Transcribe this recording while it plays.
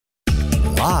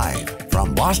Live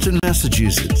from Boston,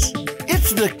 Massachusetts,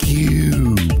 it's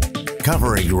theCUBE,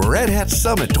 covering Red Hat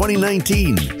Summit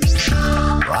 2019.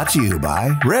 Brought to you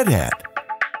by Red Hat.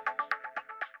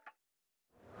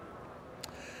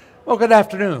 Well, good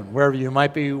afternoon, wherever you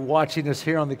might be watching us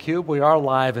here on theCUBE. We are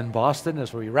live in Boston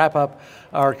as we wrap up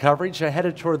our coverage,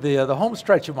 headed toward the home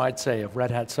stretch, you might say, of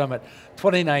Red Hat Summit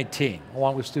 2019.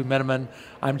 Along with Stu Miniman,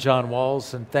 I'm John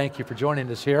Walls, and thank you for joining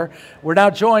us here. We're now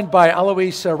joined by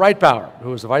Alois Reitbauer,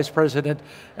 who is the Vice President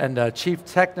and Chief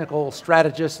Technical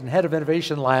Strategist and Head of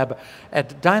Innovation Lab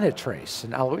at Dynatrace.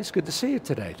 And Alois, good to see you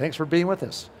today. Thanks for being with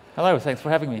us. Hello, thanks for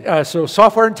having me. So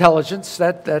software intelligence,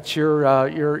 that's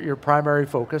your primary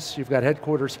focus. You've got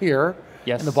headquarters here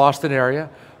in the Boston area,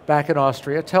 back in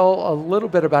Austria. Tell a little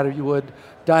bit about, if you would,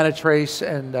 Dynatrace,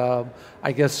 and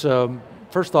I guess,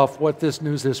 first off, what this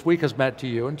news this week has meant to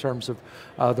you in terms of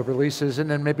the releases,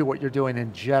 and then maybe what you're doing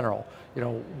in general,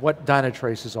 what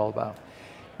Dynatrace is all about.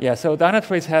 Yeah, so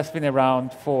Dynatrace has been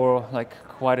around for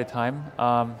quite a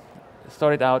time.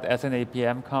 Started out as an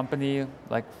APM company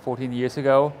 14 years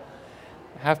ago.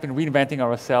 Have been reinventing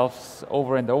ourselves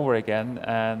over and over again,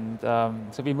 and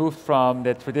so we moved from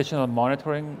the traditional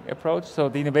monitoring approach. So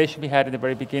the innovation we had in the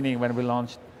very beginning when we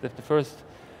launched the first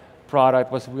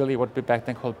product was really what we back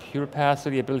then called pure path, so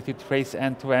the ability to trace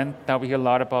end-to-end. Now we hear a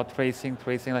lot about tracing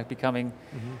becoming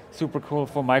super cool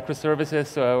for microservices,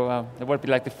 so it would be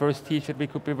like the first t-shirt we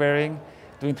could be wearing,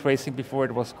 doing tracing before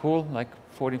it was cool,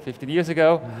 14, 15 years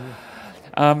ago.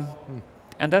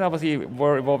 And then obviously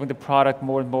we're evolving the product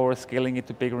more and more, scaling it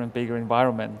to bigger and bigger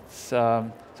environments.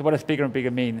 So what does bigger and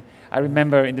bigger mean? I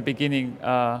remember in the beginning,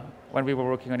 when we were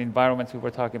working on environments, we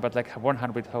were talking about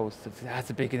 100 hosts.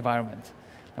 That's a big environment.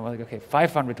 And we're okay,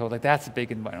 500 hosts, that's a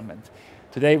big environment.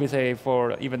 Today we say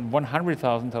for even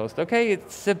 100,000 hosts, okay,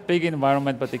 it's a big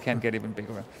environment, but they can get even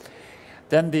bigger.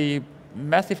 Then the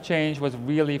massive change was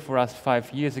really for us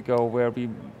 5 years ago, where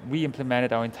we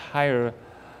implemented our entire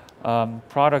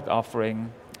product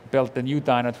offering, built the new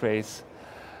Dynatrace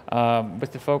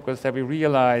with the focus that we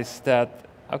realized that,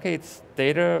 okay, it's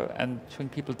data and showing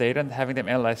people data and having them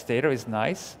analyze data is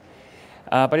nice,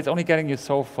 but it's only getting you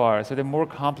so far. So the more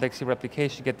complex your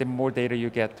application get, the more data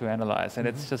you get to analyze. And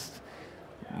it's just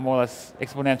more or less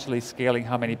exponentially scaling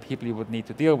how many people you would need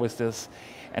to deal with this.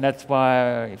 And that's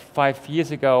why 5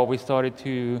 years ago we started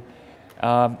to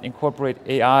incorporate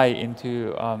AI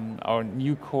into our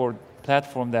new core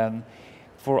platform then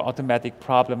for automatic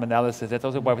problem analysis. That's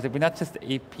also why we said we're not just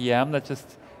APM, that's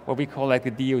just what we call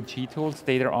the DOG tools,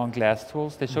 data on glass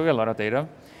tools. They show you a lot of data,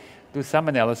 do some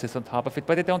analysis on top of it,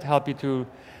 but they don't help you to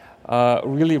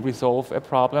really resolve a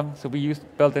problem. So we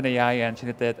built an AI engine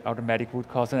that did automatic root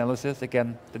cause analysis.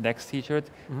 Again, the next t-shirt,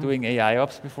 doing AI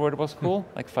ops before it was cool,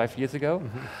 5 years ago.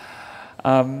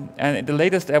 And in the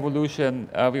latest evolution,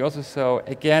 we also saw,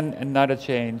 again, another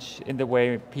change in the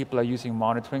way people are using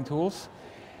monitoring tools.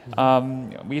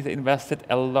 We've invested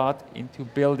a lot into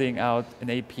building out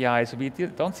an API, so we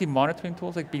don't see monitoring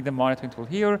tools being the monitoring tool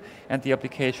here and the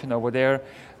application over there,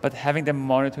 but having the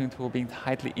monitoring tool being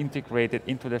tightly integrated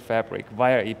into the fabric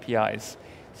via APIs.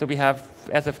 So we have,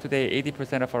 as of today,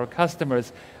 80% of our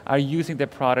customers are using the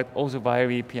product also via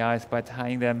APIs by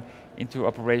tying them into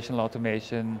operational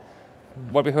automation.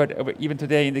 What we heard even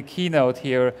today in the keynote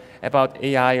here about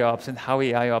AI ops and how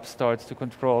AI ops starts to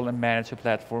control and manage a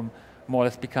platform, more or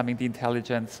less becoming the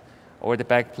intelligence or the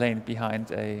backplane behind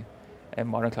a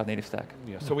modern cloud native stack.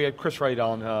 Yeah, so we had Chris Wright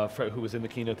on, who was in the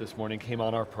keynote this morning, came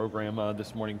on our program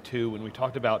this morning too, and we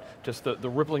talked about just the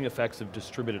rippling effects of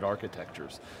distributed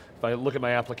architectures. If I look at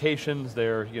my applications,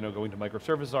 they're going to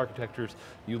microservices architectures.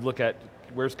 You look at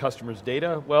where's customers'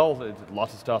 data? Well, there's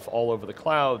lots of stuff all over the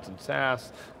clouds and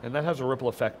SaaS, and that has a ripple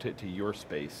effect to your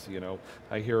space.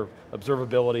 I hear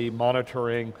observability,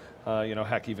 monitoring,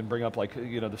 heck, even bring up the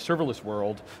serverless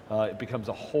world. It becomes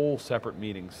a whole separate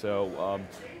meeting. So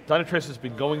Dynatrace has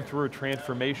been going through a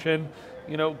transformation.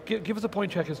 Give us a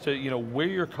point check as to where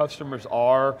your customers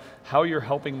are, how you're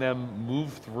helping them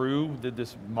move through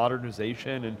this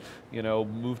modernization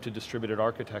and move to distributed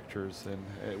architectures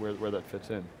and where that fits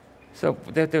in. So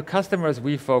the customers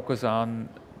we focus on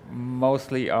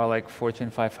mostly are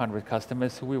Fortune 500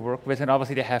 customers who we work with, and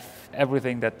obviously they have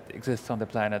everything that exists on the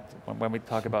planet when we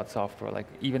talk about software,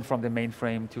 even from the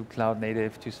mainframe to cloud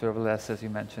native to serverless, as you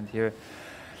mentioned here.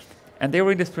 And they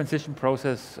were in this transition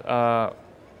process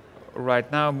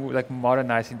right now,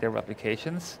 modernizing their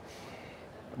applications,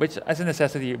 which as a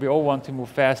necessity, we all want to move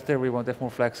faster, we want to have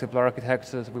more flexible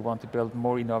architectures, we want to build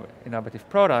more innovative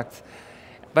products.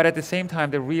 But at the same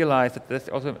time, they realize that there's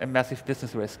also a massive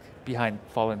business risk behind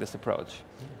following this approach.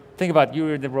 think about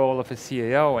you're in the role of a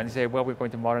CAO and you say, well, we're going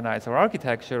to modernize our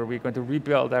architecture, we're going to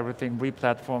rebuild everything,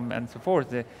 re-platform, and so forth.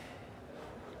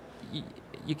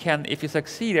 You can, if you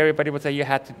succeed, everybody would say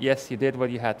yes, you did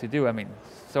what you had to do. I mean,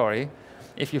 sorry.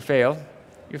 If you fail,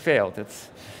 you failed.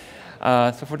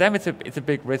 So for them, it's a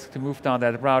big risk to move down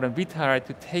that route, and we try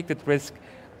to take that risk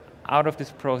out of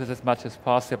this process as much as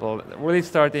possible. Really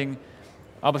starting,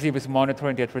 obviously, with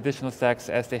monitoring their traditional stacks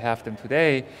as they have them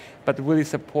today, but really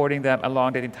supporting them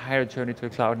along that entire journey to a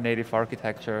cloud-native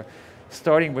architecture,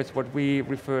 starting with what we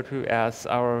refer to as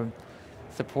our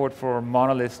support for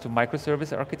monoliths to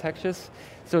microservice architectures.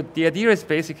 So the idea is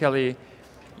basically,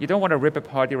 you don't want to rip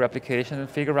apart your application and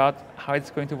figure out how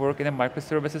it's going to work in a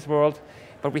microservices world,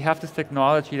 but we have this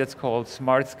technology that's called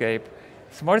Smartscape.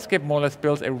 Smartscape more or less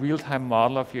builds a real-time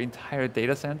model of your entire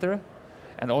data center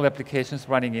and all the applications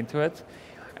running into it.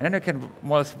 And then you can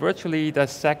more or less virtually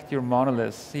dissect your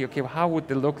monoliths, see, okay, how would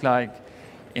they look like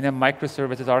in a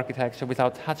microservices architecture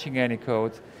without touching any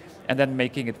code, and then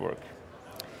making it work.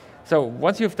 So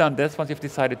once you've done this, once you've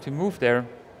decided to move there,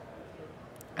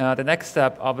 the next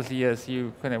step obviously is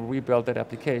you kind of rebuild that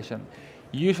application.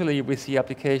 Usually we see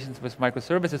applications with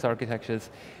microservices architectures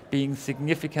being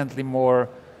significantly more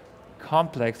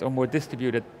complex or more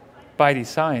distributed by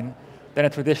design than a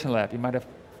traditional app. You might have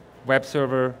web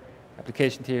server,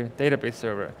 application tier, database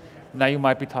server. Now you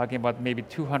might be talking about maybe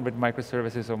 200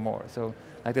 microservices or more. So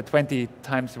like the 20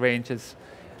 times range is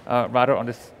rather on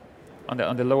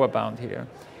the lower bound here,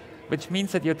 which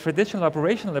means that your traditional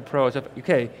operational approach of,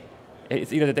 okay,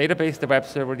 it's either the database, the web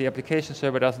server, the application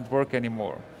server doesn't work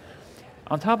anymore.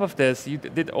 On top of this, you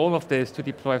did all of this to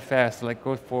deploy fast, like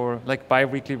go for like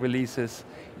bi-weekly releases,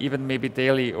 even maybe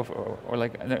daily or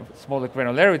like a smaller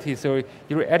granularity. So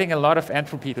you're adding a lot of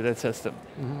entropy to that system.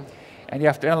 Mm-hmm. And you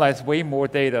have to analyze way more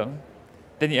data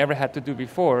than you ever had to do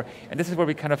before. And this is where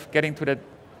we're kind of getting to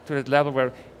that level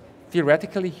where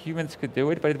theoretically humans could do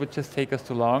it, but it would just take us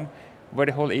too long, where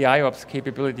the whole AI ops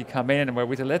capability come in, and where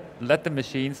we say, let the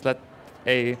machines, let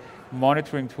a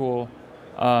monitoring tool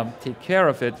take care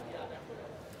of it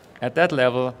at that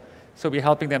level. So we're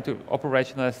helping them to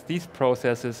operationalize these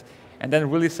processes and then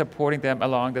really supporting them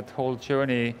along that whole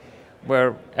journey,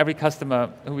 where every customer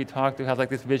who we talk to has like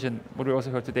this vision, what we also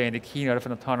heard today in the keynote, of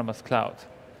an autonomous cloud.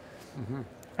 Mm-hmm.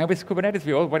 And with Kubernetes,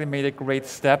 we already made a great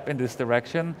step in this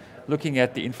direction, looking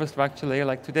at the infrastructure layer.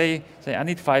 Like today, say I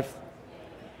need 5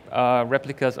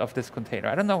 replicas of this container.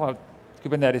 I don't know how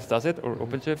Kubernetes does it, or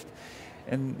OpenShift,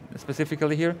 and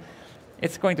specifically here.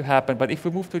 It's going to happen, but if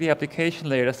we move to the application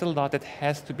layer, there's still a lot that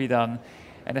has to be done,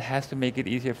 and it has to make it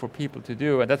easier for people to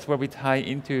do, and that's where we tie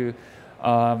into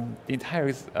the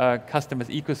entire customer's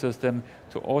ecosystem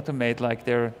to automate like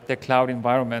their cloud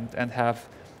environment and have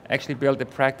actually built a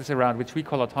practice around, which we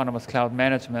call autonomous cloud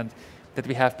management, that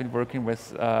we have been working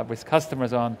with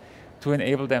customers on to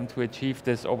enable them to achieve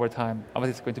this over time.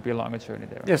 Obviously, it's going to be a longer journey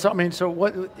there. Yeah, so I mean, so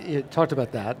what, you talked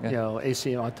about that, yeah.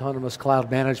 ACM, autonomous cloud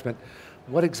management.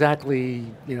 What exactly,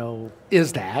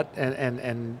 is that,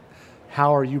 and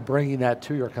how are you bringing that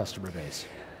to your customer base?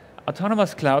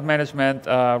 Autonomous cloud management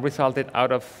resulted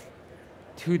out of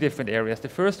 2 different areas. The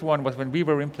first one was when we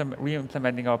were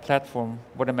re-implementing our platform,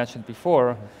 what I mentioned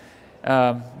before.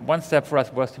 One step for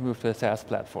us was to move to a SaaS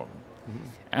platform. Mm-hmm.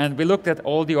 And we looked at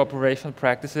all the operational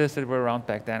practices that were around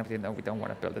back then. We didn't know, we don't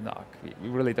want to build a NOC. We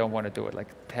really don't want to do it. Like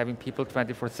having people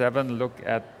 24/7 look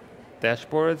at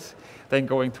dashboards, then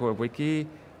going to a wiki,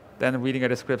 then reading a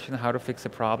description how to fix a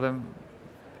problem.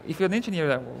 If you're an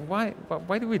engineer, why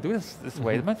do we do this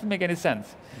way? It doesn't make any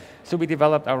sense. So we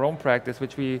developed our own practice,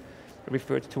 which we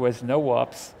referred to as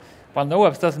NoOps. While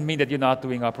NoOps doesn't mean that you're not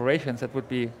doing operations, that would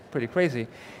be pretty crazy,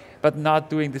 but not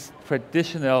doing this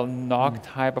traditional NOC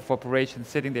type of operation,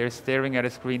 sitting there staring at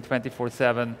a screen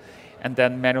 24/7 and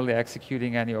then manually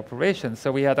executing any operations.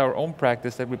 So we had our own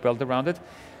practice that we built around it.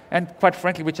 And quite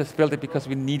frankly, we just built it because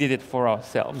we needed it for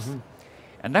ourselves. Mm-hmm.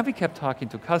 And then we kept talking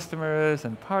to customers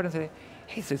and partners, and say,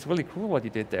 hey, so it's really cool what you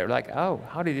did there. Like, oh,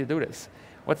 how did you do this?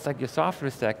 What's like your software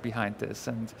stack behind this?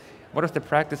 And what are the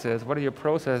practices? What are your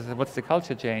processes? What's the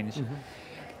culture change? Mm-hmm.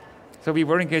 So we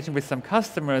were engaging with some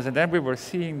customers, and then we were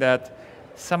seeing that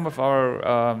some of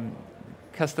our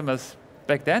customers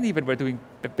back then even were doing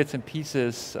bits and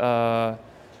pieces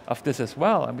of this as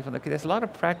well. And we found, okay, there's a lot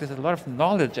of practice, a lot of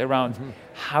knowledge around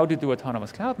how to do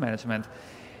autonomous cloud management.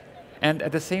 And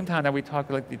at the same time that we talk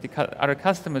like the other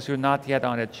customers who are not yet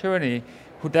on a journey,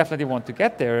 who definitely want to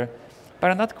get there,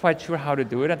 but are not quite sure how to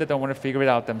do it, and they don't want to figure it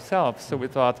out themselves. So we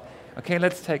thought, okay,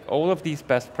 let's take all of these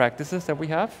best practices that we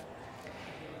have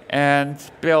and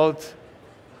build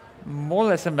more or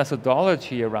less a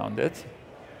methodology around it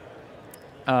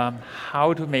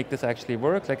how to make this actually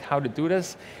work, like how to do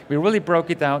this. We really broke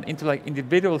it down into like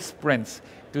individual sprints.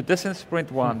 Do this in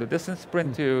sprint 1, do this in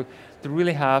sprint 2, to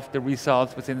really have the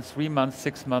results within 3 months,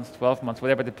 6 months, 12 months,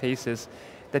 whatever the pace is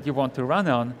that you want to run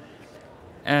on.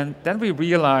 And then we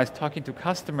realized, talking to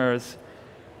customers,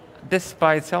 this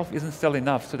by itself isn't still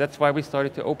enough. So that's why we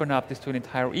started to open up this to an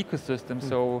entire ecosystem.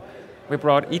 So we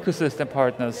brought ecosystem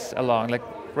partners along, like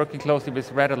working closely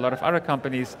with Red, a lot of other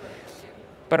companies,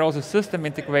 but also system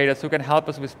integrators who can help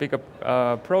us with bigger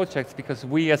projects, because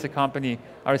we as a company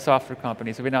are a software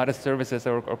company, so we're not a services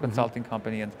or consulting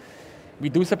company. And we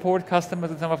do support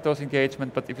customers in some of those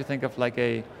engagements, but if you think of like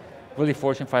a really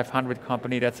Fortune 500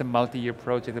 company, that's a multi-year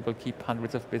project that will keep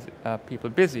hundreds of people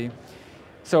busy.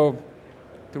 So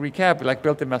to recap, we like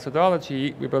built the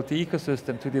methodology, we built the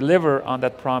ecosystem to deliver on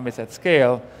that promise at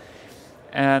scale.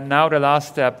 And now the last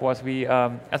step was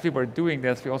as we were doing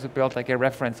this, we also built like a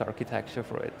reference architecture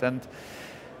for it. And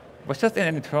it was just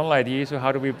an internal idea, so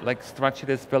how do we like structure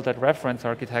this, build that reference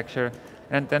architecture,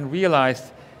 and then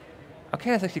realized,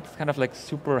 okay, that's actually kind of like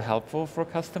super helpful for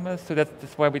customers. So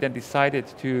that's why we then decided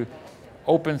to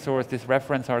open source this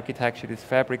reference architecture, this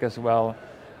fabric as well,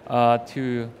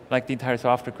 to like the entire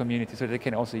software community so they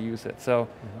can also use it. So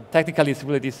technically it's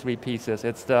really these 3 pieces.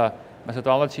 It's the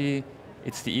methodology,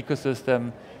 it's the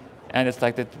ecosystem, and it's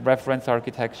like the reference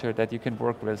architecture that you can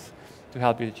work with to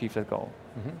help you achieve that goal.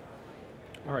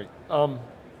 All right.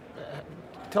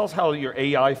 Tell us how your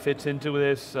AI fits into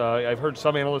this. I've heard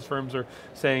some analyst firms are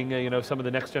saying, some of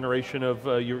the next generation of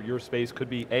your space could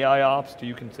be AI ops. Do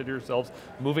you consider yourselves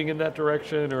moving in that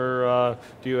direction, or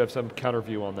do you have some counter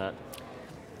view on that?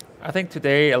 I think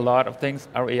today a lot of things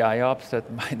are AI ops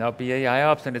that might not be AI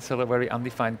ops, and it's still a very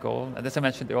undefined goal. And as I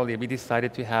mentioned earlier, we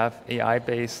decided to have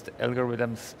AI-based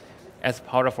algorithms as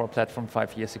part of our platform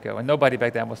 5 years ago, and nobody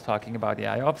back then was talking about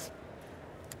AI ops.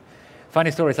 Funny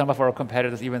story, some of our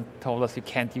competitors even told us you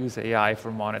can't use AI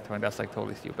for monitoring. That's like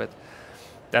totally stupid.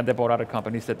 Then they bought other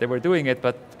companies that they were doing it,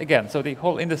 but again, so the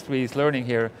whole industry is learning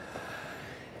here.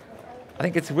 I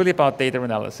think it's really about data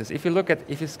analysis. If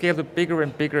you scale to bigger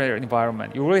and bigger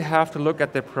environment, you really have to look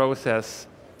at the process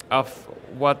of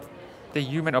what the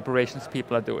human operations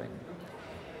people are doing.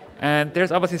 And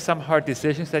there's obviously some hard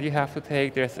decisions that you have to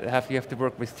take. You have to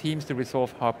work with teams to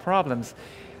resolve hard problems.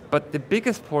 But the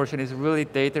biggest portion is really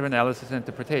data analysis and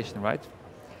interpretation, right?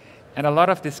 And a lot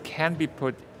of this can be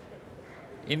put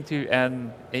into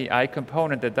an AI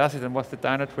component that does it, and what the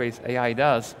Dynatrace AI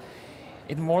does,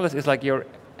 it more or less is like your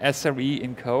SRE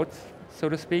in code, so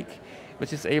to speak,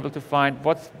 which is able to find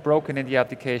what's broken in the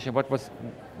application, what was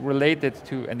related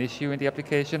to an issue in the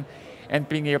application, and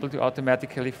being able to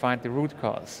automatically find the root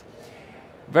cause.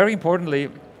 Very importantly,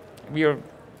 we are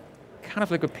kind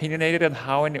of like opinionated on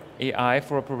how an AI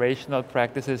for operational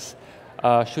practices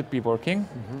should be working.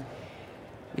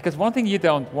 Because one thing you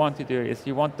don't want to do is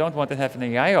don't want to have an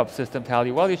AI ops system tell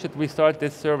you, well, you should restart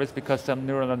this service because some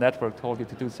neural network told you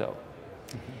to do so.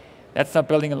 That's not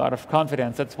building a lot of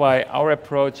confidence. That's why our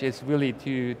approach is really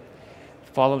to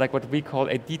follow like what we call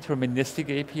a deterministic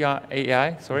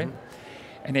AI,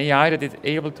 an AI that is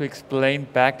able to explain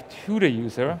back to the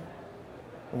user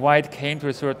why it came to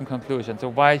a certain conclusion. So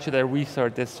why should I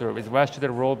restart this service? Why should I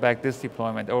roll back this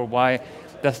deployment? Or why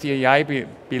does the AI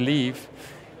believe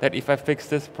that if I fix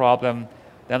this problem,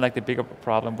 then like the bigger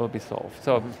problem will be solved?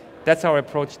 So that's our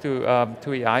approach to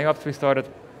AI ops. We started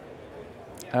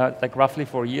like roughly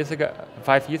 5 years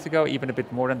ago, even a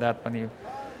bit more than that.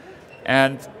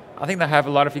 And I think I have a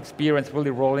lot of experience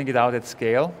really rolling it out at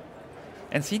scale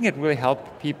and seeing it really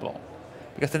help people.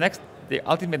 Because the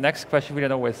ultimate next question we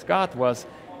then always got was,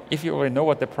 if you already know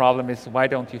what the problem is, why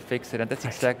don't you fix it? And that's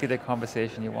exactly the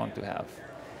conversation you want to have.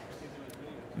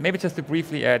 Maybe just to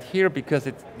briefly add here, because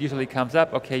it usually comes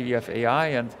up, okay, you have AI,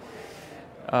 and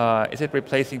is it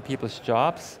replacing people's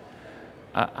jobs?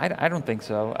 I don't think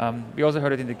so. We also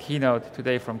heard it in the keynote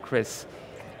today from Chris.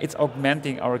 It's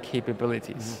augmenting our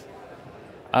capabilities.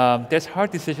 There's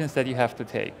hard decisions that you have to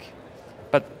take,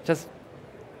 but just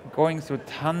going through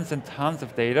tons and tons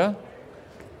of data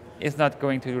is not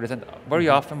going to do this. And very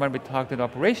often when we talk to the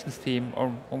operations team,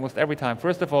 or almost every time,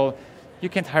 first of all, you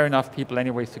can't hire enough people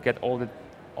anyways to get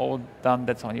all done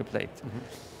that's on your plate.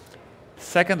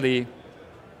 Secondly,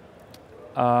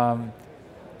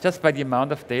 just by the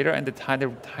amount of data and the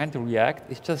time to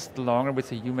react, it's just longer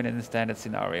with a human in a standard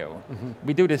scenario.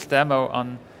 We do this demo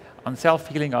on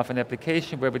self-healing of an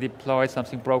application where we deploy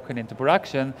something broken into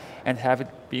production and have it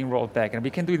being rolled back. And we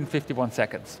can do it in 51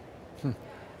 seconds.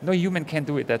 No human can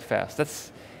do it that fast.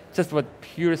 That's just what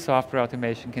pure software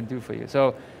automation can do for you.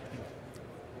 So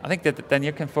I think that then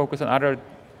you can focus on other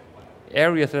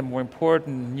areas that are more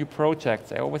important, new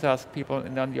projects. I always ask people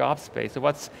in the ops space, so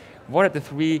what are the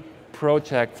 3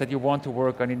 projects that you want to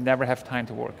work on, you never have time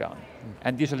to work on?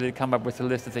 And usually they come up with a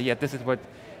list and say, yeah, this is what,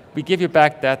 we give you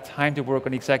back that time to work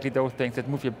on exactly those things that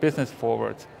move your business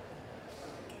forward.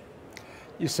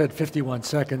 You said 51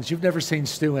 seconds. You've never seen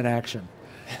Stu in action.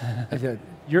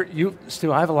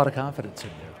 Stu, I have a lot of confidence in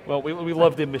you. Well, we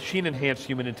love the machine-enhanced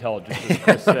human intelligence, as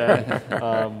Chris said,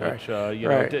 which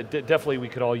definitely we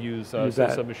could all use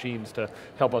some machines to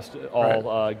help us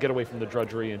all get away from the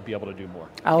drudgery and be able to do more.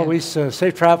 Alois,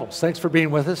 safe travels. Thanks for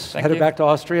being with us. Thank Headed you. Back to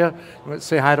Austria. You want to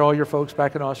say hi to all your folks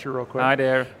back in Austria real quick? Hi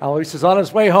there. Alois is on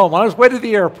his way home, on his way to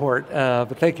the airport,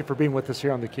 but thank you for being with us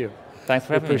here on theCUBE. Thanks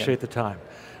for having me. Appreciate the time.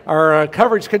 Our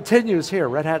coverage continues here,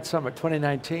 Red Hat Summit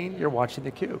 2019. You're watching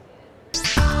theCUBE.